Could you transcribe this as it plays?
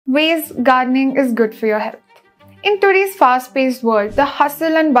Ways gardening is good for your health. In today's fast-paced world, the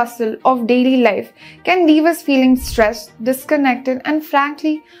hustle and bustle of daily life can leave us feeling stressed, disconnected, and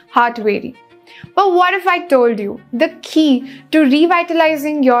frankly, heart-weary. But what if I told you the key to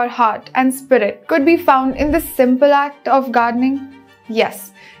revitalizing your heart and spirit could be found in the simple act of gardening?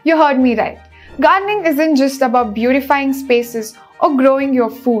 Yes, you heard me right. Gardening isn't just about beautifying spaces or growing your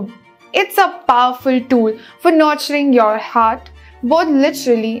food. It's a powerful tool for nurturing your heart, both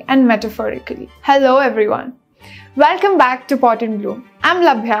literally and metaphorically. Hello everyone. Welcome back to Pot and Bloom. I'm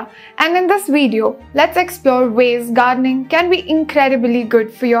Labhya, and in this video, let's explore ways gardening can be incredibly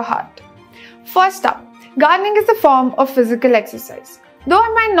good for your heart. First up, gardening is a form of physical exercise. Though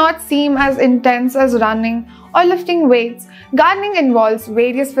it might not seem as intense as running or lifting weights, gardening involves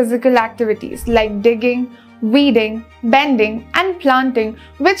various physical activities like digging, weeding, bending, and planting,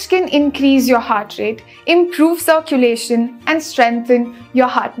 which can increase your heart rate, improve circulation, and strengthen your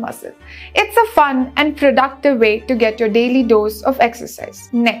heart muscle. It's a fun and productive way to get your daily dose of exercise.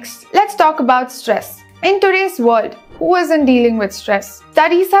 Next, let's talk about stress. In today's world, who isn't dealing with stress?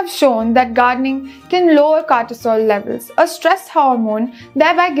 Studies have shown that gardening can lower cortisol levels, a stress hormone,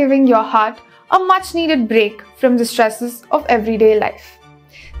 thereby giving your heart a much-needed break from the stresses of everyday life.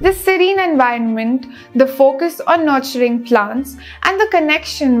 This serene environment, the focus on nurturing plants, and the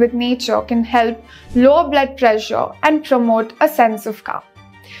connection with nature can help lower blood pressure and promote a sense of calm.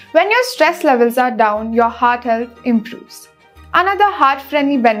 When your stress levels are down, your heart health improves. Another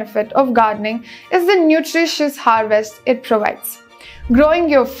heart-friendly benefit of gardening is the nutritious harvest it provides. Growing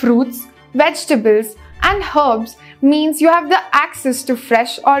your fruits, vegetables, and herbs means you have the access to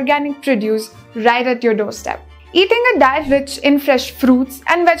fresh organic produce right at your doorstep. Eating a diet rich in fresh fruits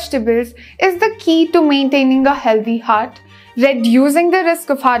and vegetables is the key to maintaining a healthy heart, reducing the risk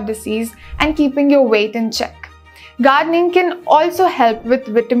of heart disease, and keeping your weight in check. Gardening can also help with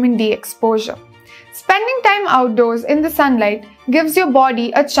vitamin D exposure. Spending time outdoors in the sunlight gives your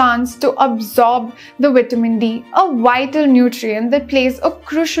body a chance to absorb the vitamin D, a vital nutrient that plays a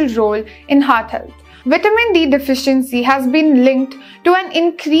crucial role in heart health. Vitamin D deficiency has been linked to an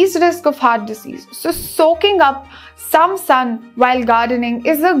increased risk of heart disease, so soaking up some sun while gardening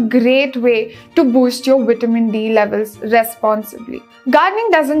is a great way to boost your vitamin D levels responsibly.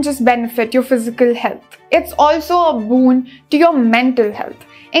 Gardening doesn't just benefit your physical health, it's also a boon to your mental health.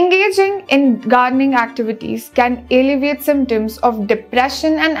 Engaging in gardening activities can alleviate symptoms of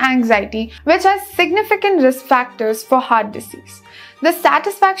depression and anxiety, which are significant risk factors for heart disease. The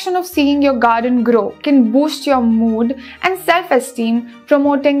satisfaction of seeing your garden grow can boost your mood and self-esteem,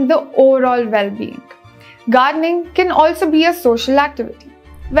 promoting the overall well-being. Gardening can also be a social activity.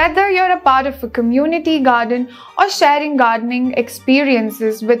 Whether you're a part of a community garden or sharing gardening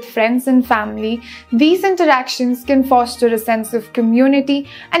experiences with friends and family, these interactions can foster a sense of community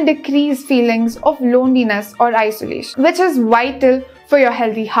and decrease feelings of loneliness or isolation, which is vital for your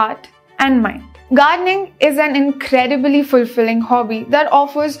healthy heart and mind. Gardening is an incredibly fulfilling hobby that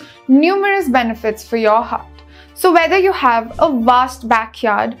offers numerous benefits for your heart. So whether you have a vast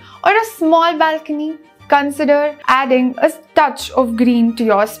backyard or a small balcony, consider adding a touch of green to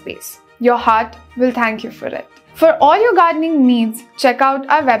your space. Your heart will thank you for it. For all your gardening needs, check out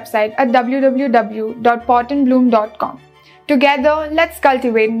our website at www.potandbloom.com. Together, let's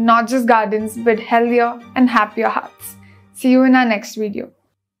cultivate not just gardens but healthier and happier hearts. See you in our next video.